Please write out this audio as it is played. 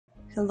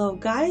Hello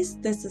guys,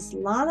 this is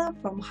Lana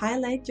from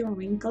Highlight Your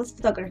Wrinkles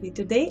Photography.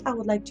 Today I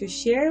would like to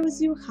share with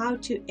you how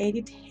to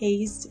edit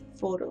haze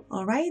photo.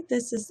 Alright,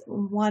 this is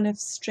one of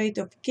straight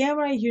off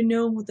camera. You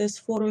know this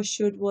photo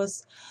shoot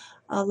was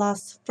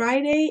last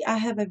Friday. I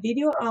have a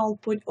video I'll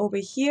put over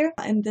here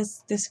in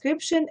this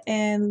description,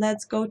 and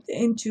let's go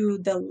into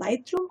the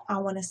Lightroom. I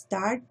want to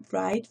start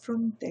right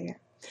from there.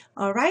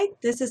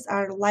 Alright, this is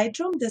our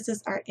Lightroom. This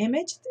is our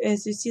image.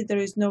 As you see, there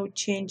is no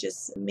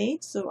changes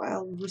made, so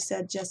I'll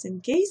reset just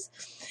in case.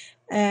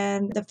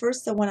 And the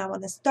first one I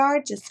want to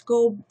start, just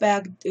go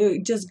back,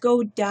 just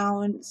go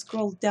down,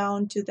 scroll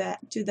down to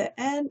the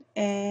end,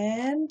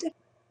 and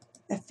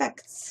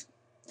effects.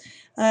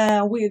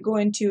 We're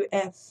going to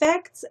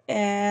effects,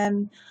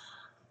 and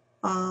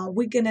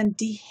we're gonna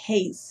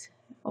dehaze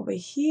over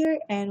here,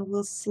 and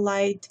we'll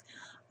slide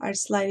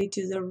it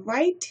to the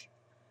right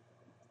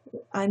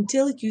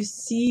until you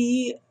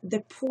see the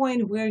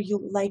point where you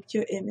like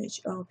your image.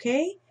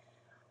 Okay,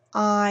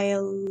 I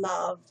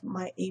love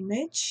my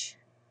image.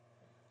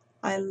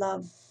 I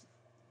love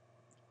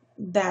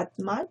that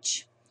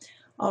much.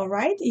 All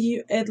right,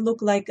 it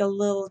looked like a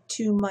little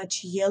too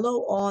much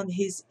yellow on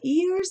his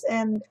ears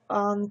and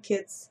on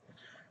kids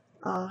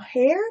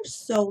hair,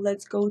 so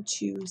let's go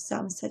to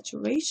some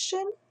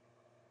saturation.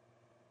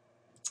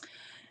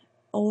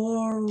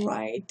 All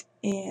right,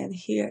 and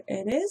here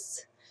it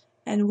is,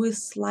 and we'll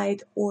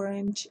slide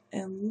orange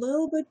a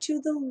little bit to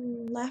the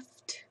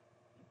left,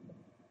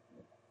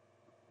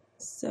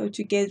 so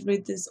to get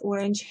rid of this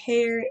orange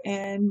hair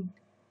and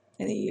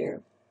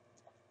ear.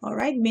 All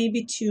right,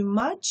 maybe too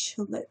much.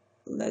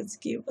 Let's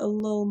give a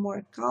little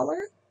more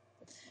color.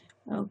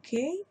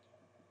 Okay,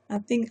 I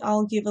think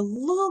I'll give a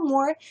little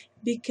more,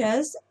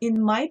 because in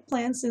my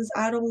plan, since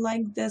I don't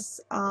like this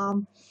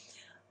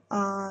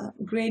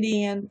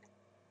gradient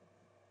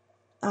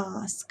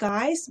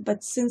skies,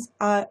 but since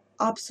I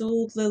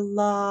absolutely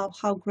love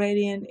how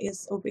gradient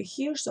is over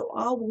here, so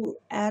I will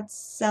add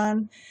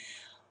sun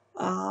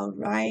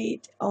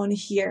right on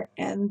here.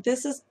 And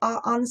this is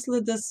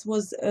honestly, this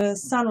was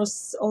sun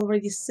was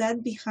already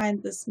set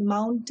behind this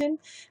mountain,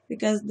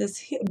 because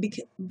this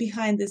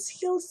behind this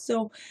hill,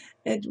 so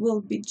it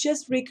will be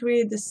just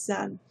recreate the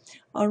sun.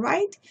 All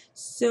right,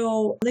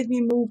 so let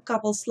me move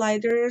couple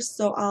sliders,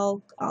 so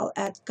I'll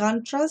add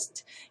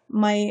contrast.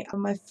 My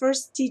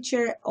first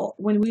teacher,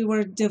 when we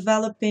were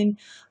developing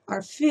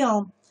our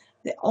film,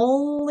 the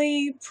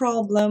only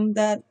problem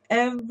that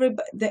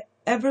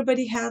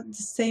everybody had the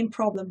same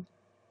problem,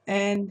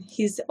 and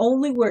his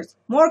only words: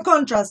 more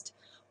contrast,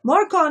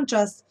 more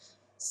contrast.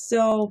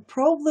 So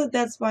probably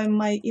that's why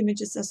my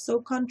images are so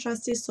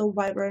contrasty, so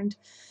vibrant.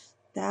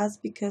 That's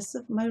because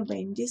of my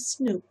Randy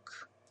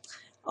Snook.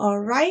 All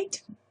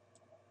right,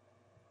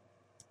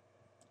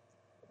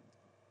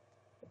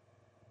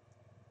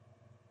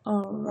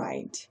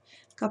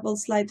 couple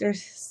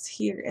sliders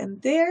here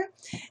and there,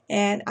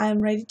 and I'm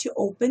ready to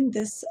open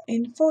this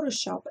in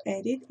Photoshop,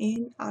 edit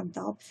in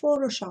Adobe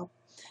Photoshop.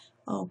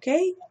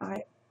 Okay,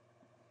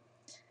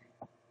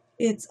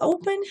 it's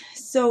open.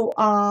 So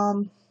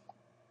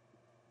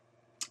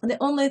the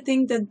only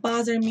thing that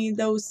bothers me,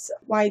 those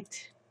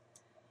white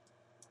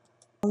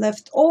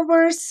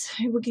leftovers.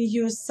 We can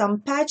use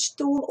some patch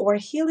tool or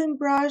healing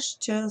brush.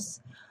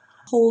 Just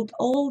hold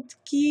Alt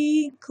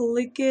key,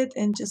 click it,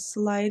 and just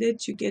slide it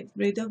to get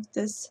rid of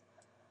this.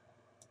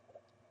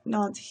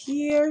 Not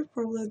here,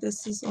 probably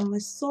this is only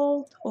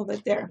salt over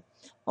there.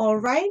 All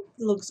right,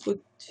 looks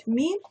good to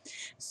me.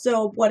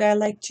 So what I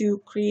like to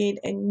create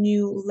a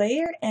new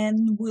layer,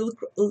 and we'll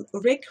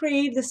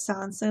recreate the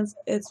sun, since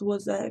it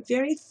was a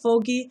very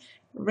foggy,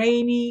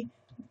 rainy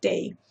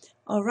day.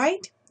 All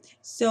right,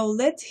 so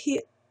let's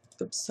hit,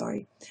 oops,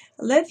 sorry,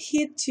 let's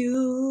hit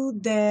to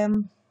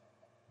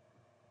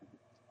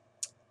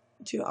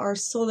our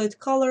solid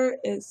color.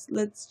 Is,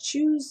 let's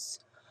choose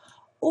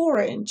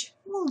orange.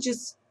 We'll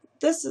just,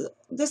 this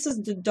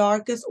is the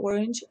darkest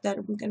orange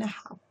that we're gonna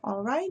have.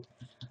 All right,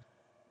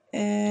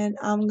 and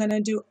I'm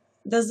gonna do,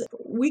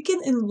 we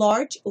can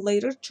enlarge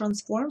later,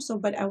 transform, so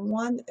but I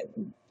want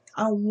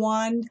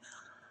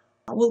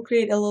we'll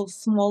create a little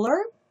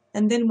smaller,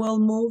 and then we'll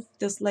move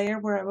this layer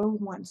wherever we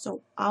want.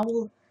 So I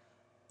will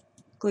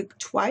click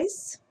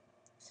twice,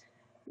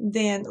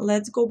 then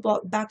let's go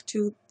back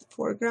to the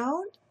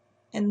foreground,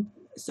 and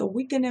so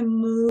we're gonna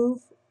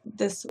move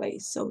this way,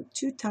 so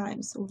 2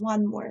 times,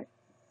 one more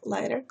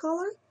lighter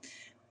color.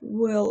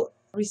 We'll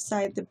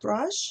resize the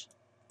brush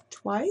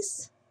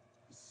twice,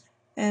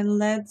 and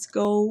let's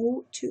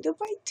go to the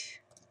right.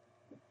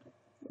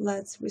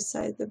 Let's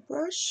resize the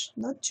brush,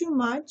 not too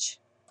much.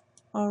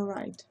 All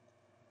right,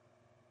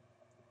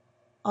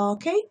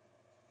 okay,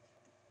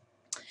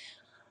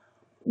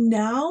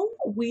 now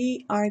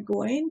we are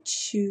going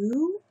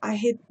to, I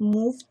hit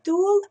move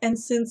tool, and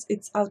since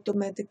it's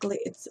automatically,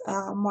 it's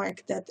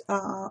marked that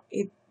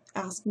it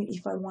asked me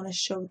if I want to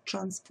show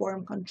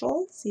transform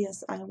controls.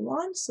 Yes, I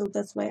want, so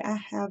that's why I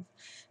have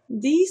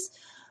these.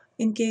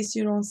 In case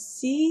you don't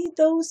see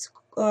those,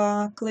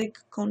 click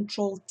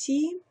Control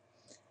T,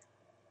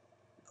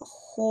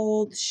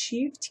 hold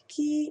Shift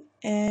key,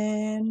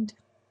 and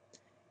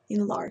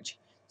enlarge.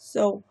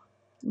 So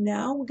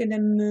now we're gonna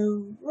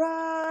move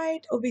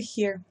right over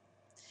here.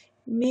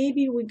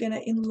 Maybe we're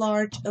gonna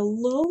enlarge a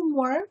little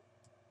more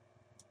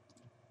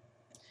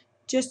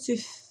just to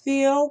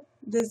feel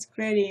this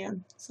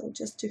gradient. So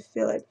just to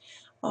feel it.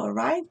 All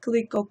right,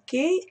 click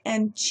OK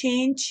and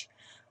change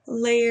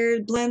layer,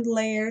 blend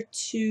layer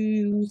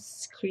to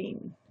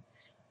screen.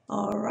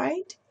 All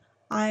right,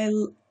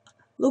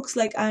 looks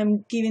like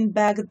I'm giving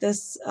back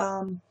this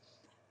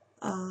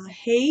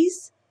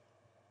haze,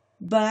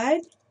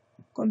 but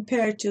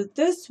compared to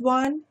this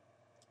one,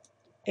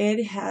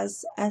 it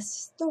has a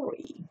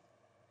story.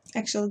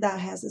 Actually, that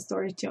has a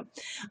story too.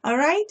 All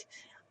right,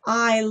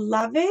 I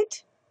love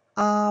it.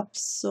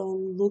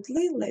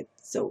 Absolutely.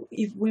 So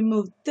if we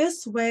move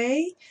this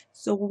way,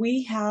 so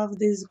we have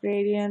this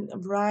gradient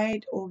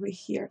right over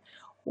here.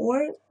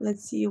 Or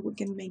let's see if we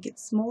can make it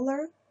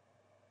smaller.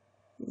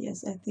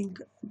 Yes, I think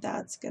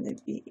that's gonna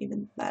be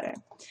even better.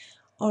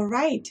 All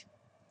right,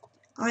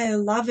 I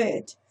love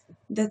it.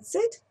 That's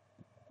it.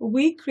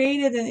 We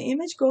created an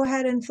image. Go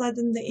ahead and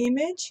flatten the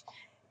image,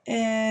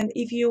 and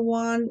if you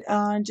want,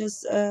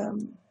 just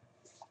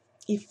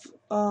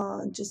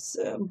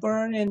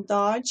burn and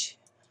dodge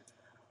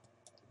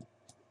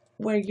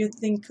where you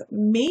think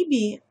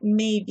maybe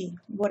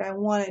what I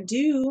want to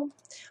do.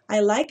 I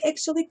like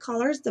actually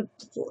colors, the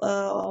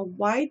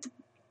white,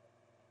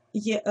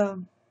 yeah,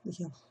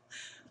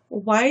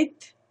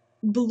 white,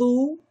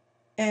 blue,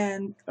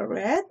 and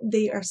red.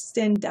 They are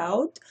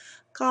standout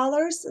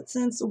colors.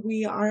 Since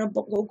we are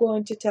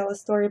going to tell a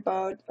story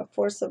about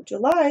 4th of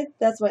July,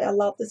 that's why I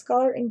love this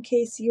color. In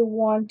case you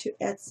want to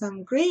add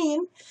some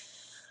green,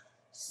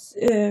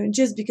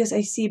 just because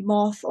I see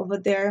moth over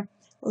there,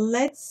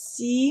 let's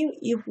see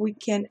if we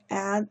can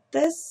add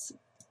this.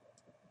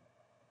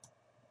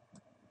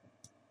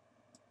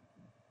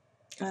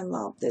 I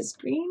love this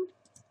green.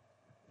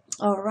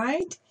 All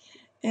right,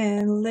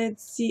 and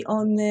let's see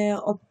on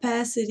the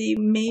opacity,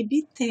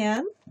 maybe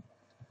 10.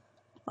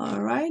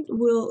 All right,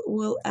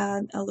 we'll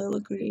add a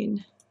little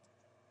green.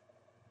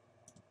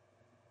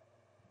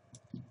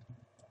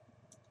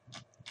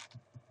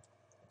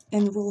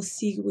 And we'll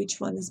see which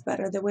one is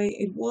better, the way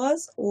it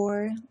was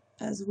or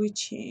as we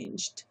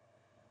changed.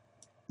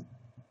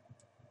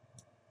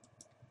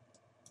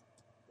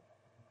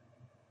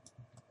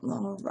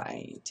 All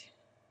right.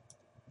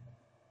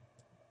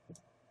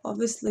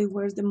 Obviously,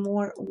 where the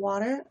more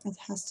water, it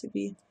has to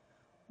be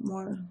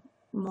more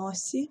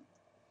mossy.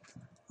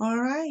 All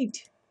right.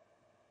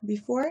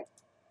 Before,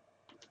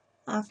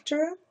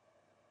 after.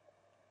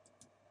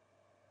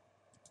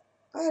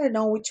 I don't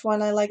know which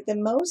one I like the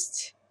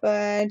most,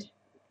 but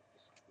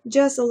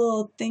just a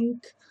little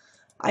think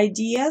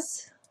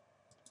ideas.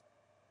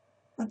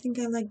 I think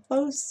I like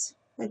both,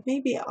 but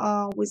maybe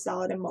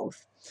without a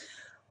mauve.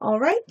 All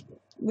right,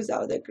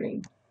 without the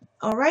green.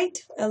 All right,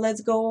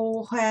 let's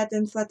go ahead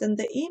and flatten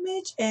the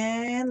image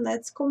and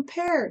let's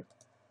compare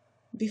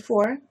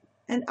before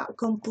and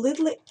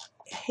completely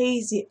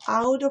hazy,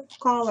 out of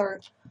color.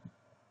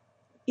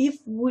 If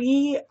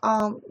we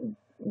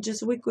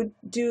we could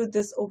do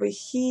this over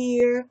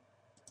here,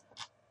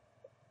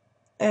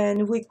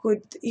 and we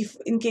could, if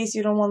in case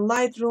you don't want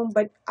Lightroom,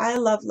 but I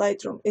love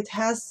Lightroom. It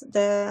has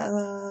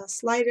the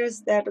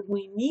sliders that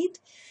we need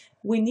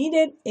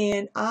it,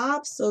 and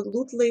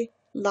absolutely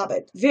love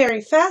it. Very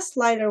fast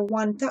slider,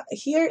 one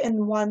here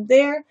and one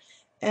there,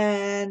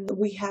 and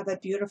we have a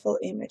beautiful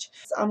image.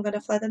 So I'm gonna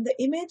flatten the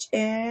image,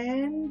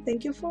 and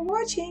thank you for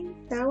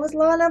watching. That was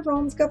Lana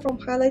Bromska from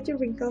Highlight Your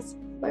Wrinkles.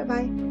 Bye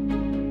bye.